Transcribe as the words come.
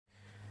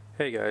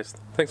Hey guys,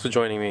 thanks for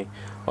joining me.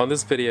 On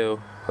this video,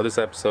 or this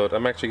episode,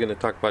 I'm actually going to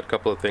talk about a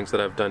couple of things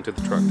that I've done to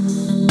the truck.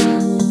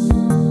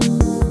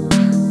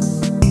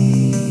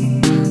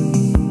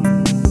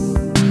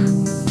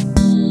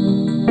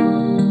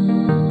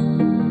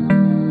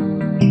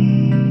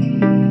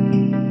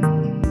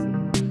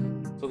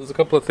 So there's a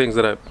couple of things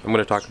that I'm going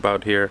to talk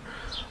about here.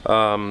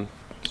 And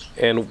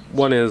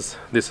one is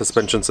the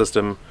suspension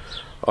system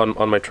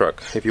on my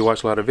truck. If you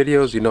watch a lot of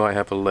videos, you know I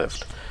have a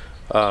lift.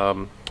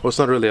 Well, it's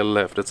not really a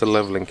lift, it's a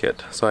leveling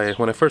kit. So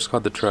when I first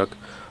got the truck,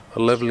 a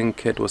leveling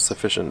kit was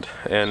sufficient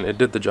and it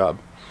did the job.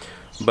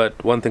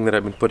 But one thing that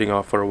I've been putting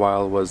off for a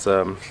while was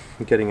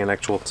getting an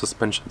actual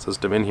suspension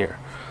system in here,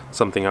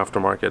 something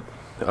aftermarket.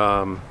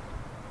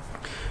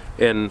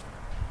 And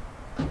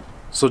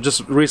so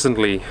just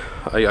recently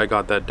I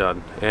got that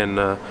done, and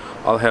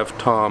I'll have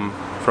Tom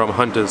from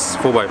Hunter's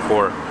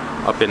 4x4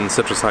 up in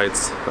Citrus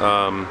Heights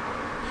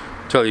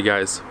tell you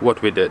guys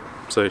what we did.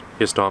 So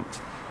here's Tom.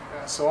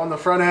 So on the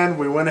front end,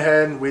 we went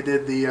ahead and we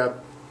did the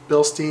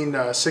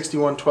Bilstein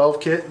 6112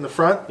 kit in the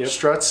front, yep.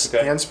 Struts,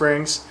 okay. And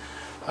springs.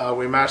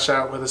 We matched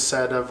that with a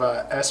set of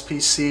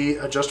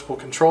SPC adjustable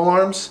control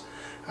arms,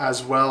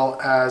 as well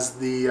as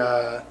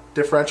the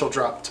differential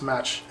drop to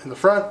match in the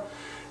front.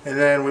 And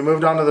then we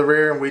moved on to the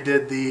rear and we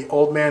did the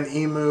Old Man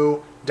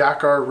Emu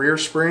Dakar rear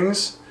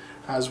springs,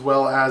 as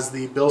well as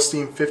the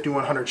Bilstein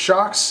 5100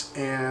 shocks.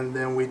 And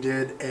then we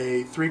did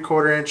a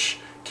 3/4 inch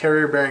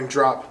carrier bearing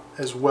drop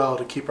as well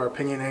to keep our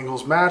pinion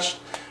angles matched,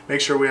 make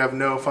sure we have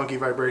no funky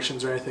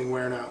vibrations or anything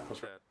wearing out.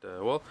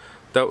 Well,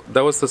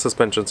 that was the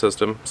suspension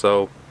system,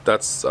 so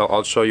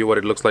I'll show you what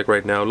it looks like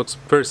right now. It looks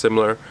very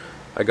similar.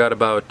 I got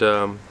about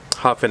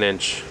 ½ an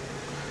inch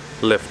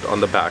lift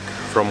on the back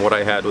from what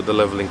I had with the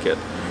leveling kit.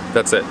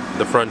 That's it.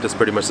 The front is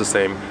pretty much the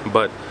same,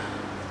 but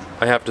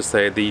I have to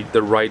say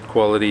the ride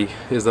quality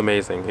is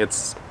amazing.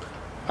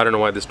 I don't know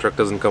why this truck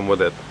doesn't come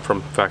with it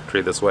from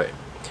factory this way.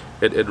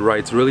 It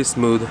rides really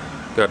smooth,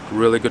 got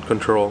really good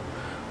control.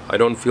 I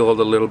don't feel all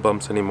the little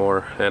bumps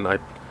anymore, and I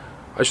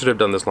should have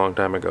done this a long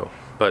time ago,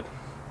 but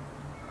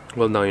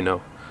well, now you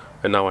know,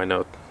 and now I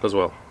know as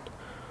well.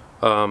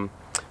 The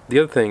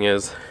other thing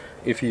is,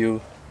 if you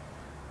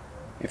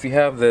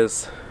have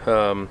this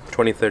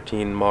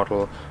 2013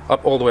 model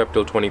all the way up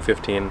till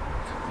 2015,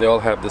 they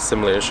all have this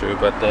similar issue,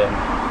 but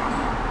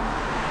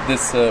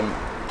this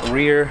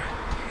rear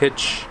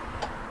hitch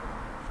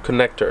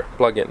connector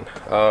plug-in,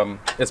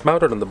 it's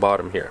mounted on the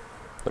bottom here.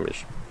 Let me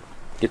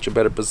get you a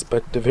better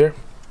perspective here.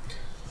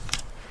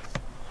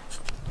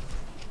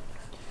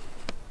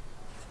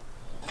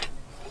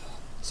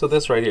 So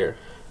this right here,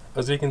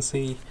 as you can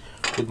see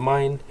with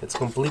mine, it's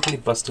completely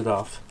busted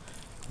off.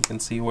 You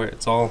can see where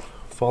it's all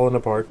fallen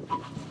apart. I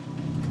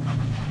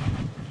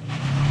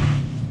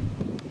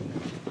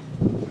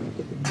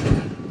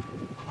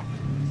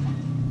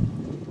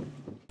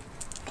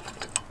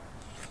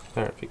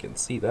don't know if you can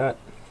see that,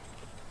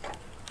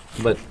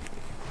 but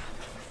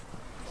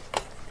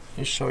let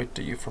me show it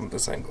to you from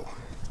this angle.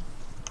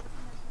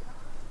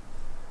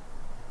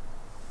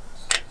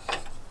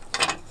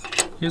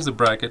 Here's the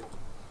bracket,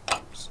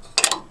 it's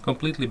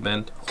completely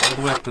bent all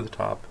the way up to the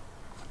top.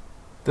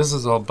 This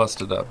is all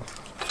busted up,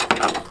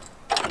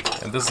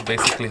 and this is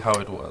basically how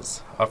it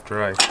was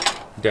after I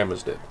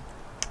damaged it.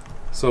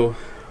 So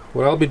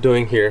what I'll be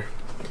doing here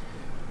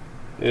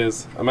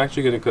is I'm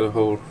actually going to cut a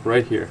hole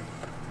right here,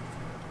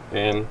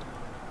 and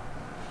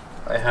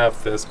I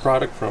have this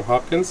product from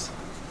Hopkins.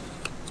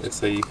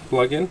 It's a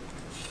plug-in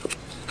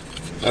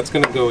that's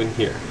going to go in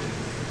here.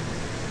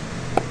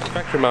 The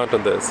factory mount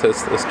on this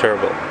is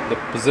terrible. The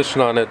position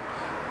on it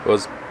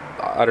was,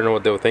 I don't know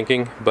what they were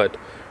thinking, but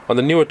on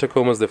the newer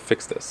Tacomas they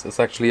fixed this. It's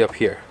actually up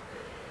here.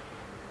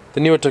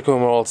 The newer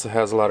Tacoma also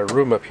has a lot of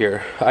room up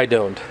here. I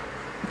don't.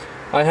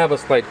 I have a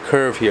slight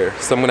curve here,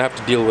 so I'm going to have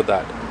to deal with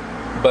that.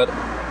 But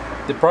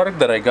the product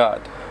that I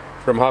got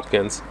from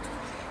Hopkins,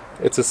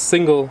 it's a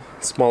single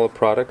smaller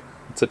product.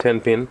 It's a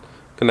 10-pin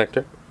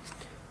connector,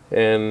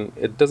 and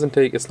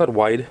it's not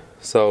wide,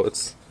 so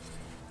it's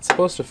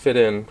supposed to fit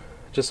in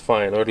just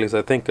fine, or at least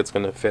I think it's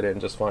going to fit in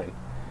just fine.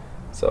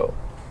 So,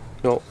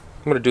 I'm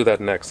going to do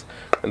that next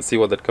and see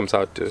what that comes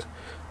out to.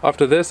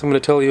 After this, I'm going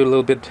to tell you a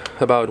little bit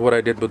about what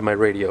I did with my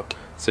radio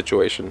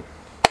situation.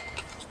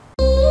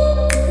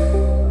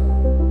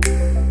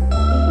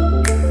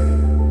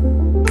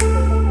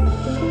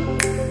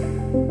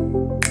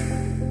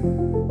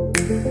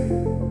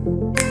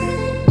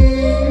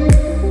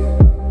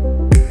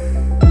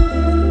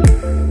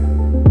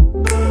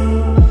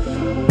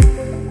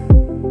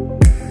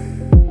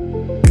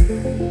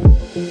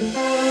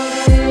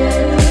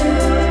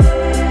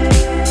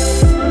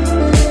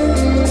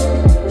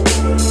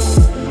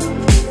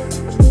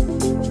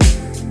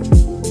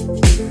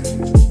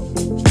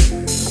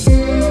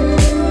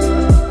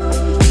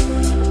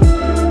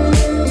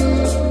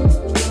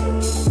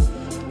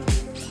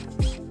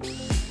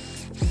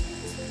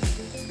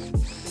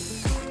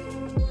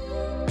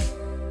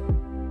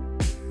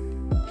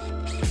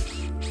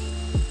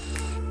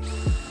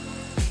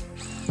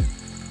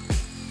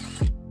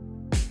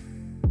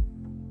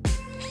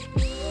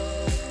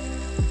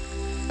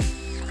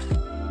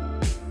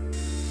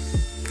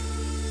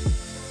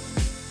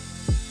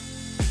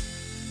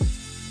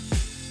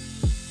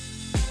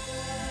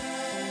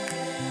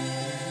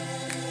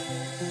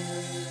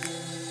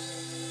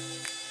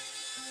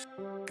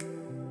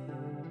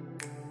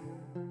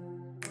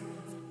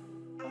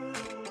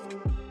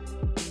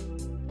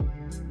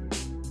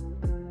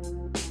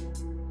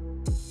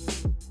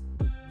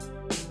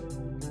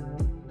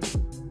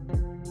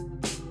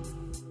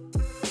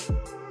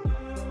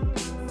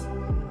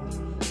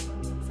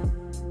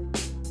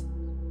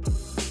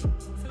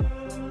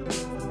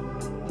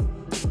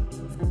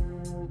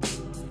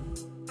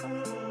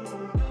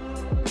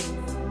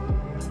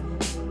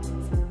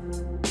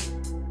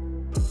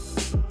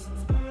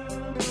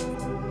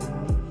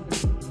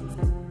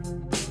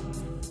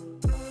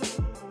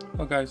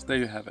 Well guys, there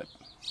you have it.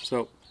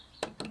 So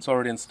it's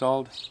already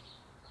installed.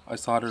 I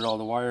soldered all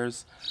the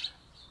wires,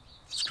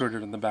 screwed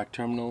it in the back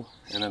terminal,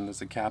 and then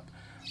there's a cap,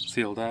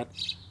 sealed that.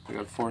 I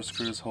got 4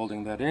 screws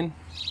holding that in,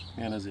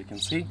 and as you can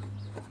see,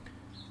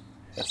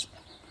 it's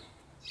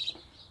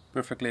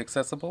perfectly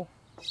accessible.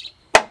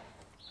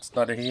 It's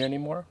not here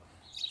anymore.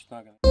 It's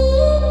not gonna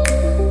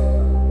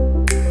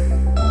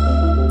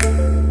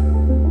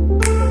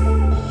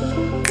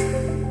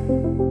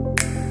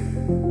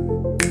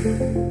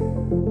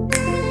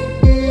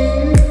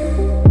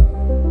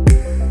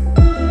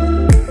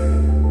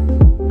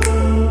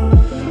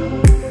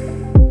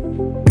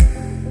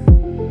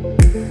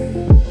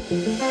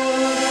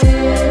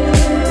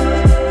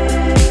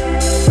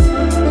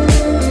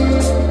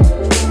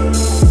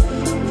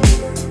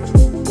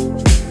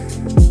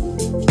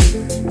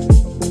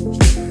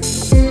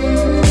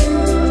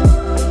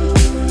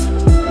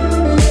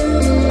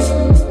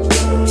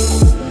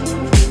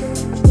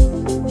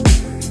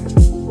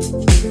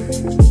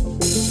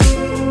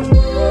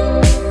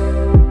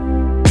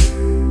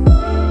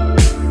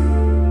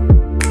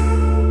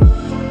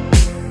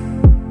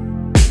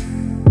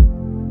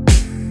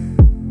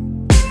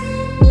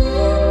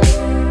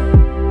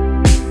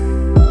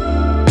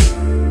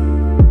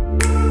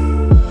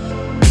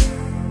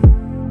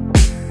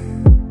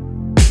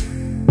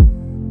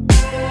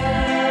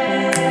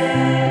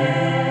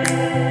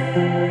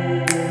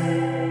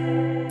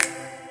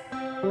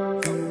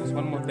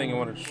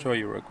show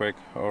you real quick,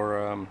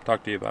 or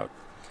talk to you about.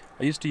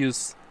 I used to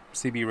use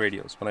CB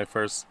radios. When I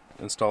first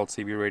installed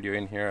CB radio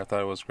in here, I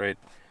thought it was great.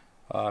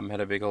 Had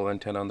a big old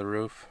antenna on the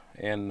roof,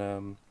 and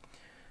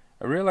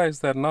I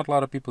realized that not a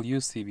lot of people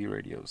use CB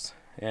radios,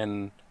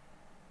 and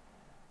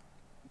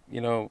you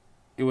know,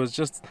 it was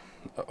just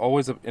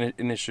always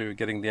an issue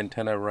getting the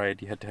antenna right.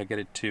 You had to get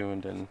it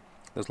tuned, and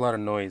there's a lot of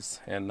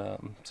noise, and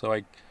so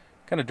I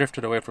kind of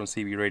drifted away from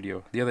CB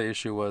radio. The other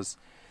issue was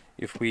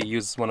if we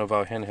use one of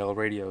our handheld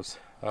radios,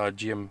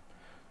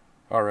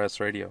 GMRS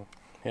radio,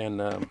 and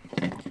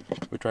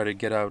we try to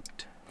get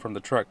out from the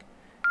truck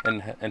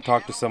and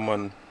talk to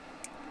someone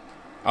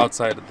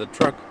outside of the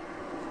truck,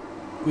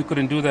 we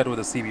couldn't do that with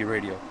a CB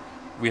radio.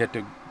 We had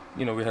to,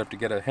 we have to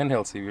get a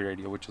handheld CB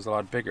radio, which is a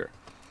lot bigger.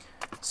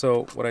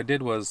 So what I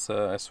did was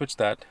I switched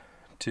that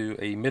to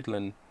a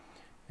Midland.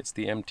 It's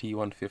the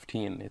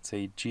MT115. It's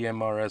a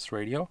GMRS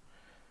radio,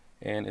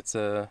 and it's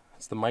the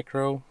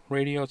micro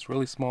radio. It's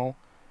really small.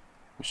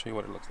 Let me show you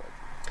what it looks like.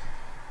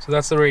 So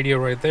that's the radio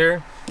right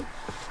there.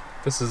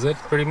 This is it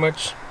pretty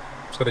much.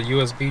 It's got a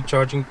USB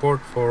charging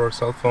port for a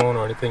cell phone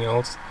or anything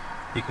else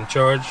you can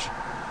charge.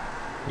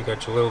 You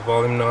got your little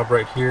volume knob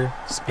right here.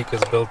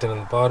 Speakers built in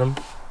the bottom.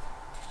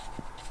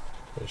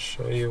 I'll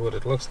show you what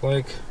it looks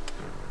like.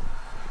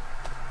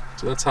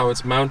 So that's how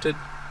it's mounted.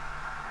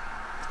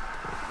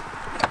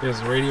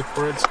 Here's the radio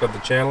for it. It's got the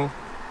channel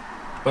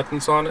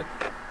buttons on it.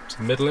 It's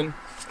Midland.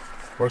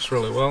 Works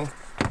really well.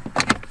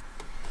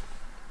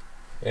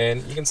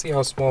 And you can see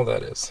how small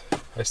that is.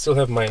 I still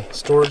have my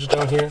storage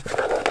down here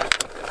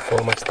for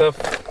all my stuff.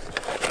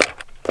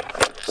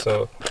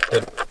 So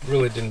that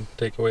really didn't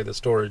take away the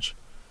storage.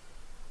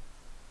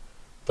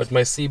 But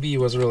my CB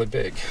was really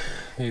big.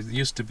 It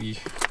used to be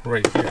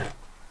right here.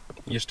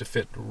 It used to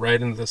fit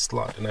right in the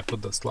slot, and I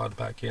put the slot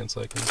back in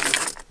so I can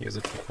use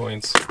it for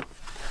coins.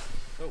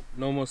 So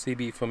no more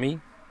CB for me.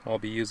 I'll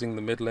be using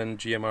the Midland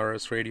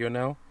GMRS radio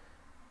now.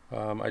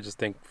 I just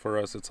think for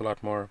us it's a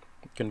lot more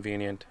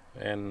convenient,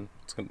 and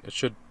it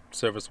should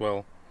serve us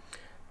well.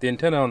 The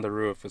antenna on the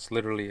roof is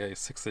literally a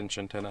 6-inch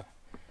antenna.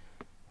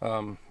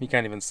 You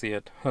can't even see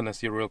it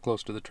unless you're real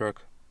close to the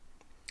truck.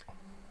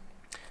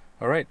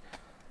 Alright,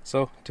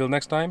 so till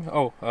next time.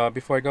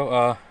 Before I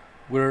go,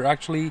 we're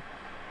actually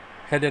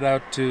headed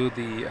out to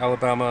the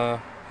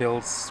Alabama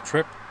Hills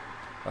trip,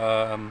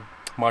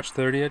 March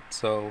 30th,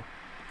 so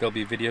there'll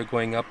be video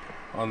going up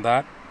on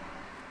that.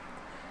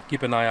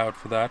 Keep an eye out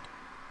for that.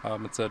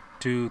 It's a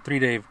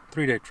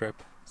 3-day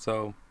trip,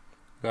 so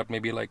got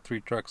maybe like 3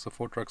 trucks or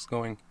 4 trucks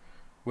going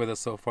with us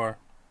so far.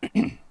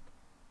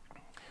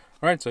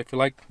 Alright, so if you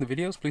like the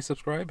videos, please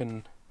subscribe,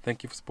 and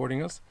thank you for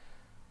supporting us,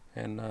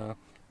 and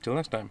till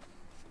next time.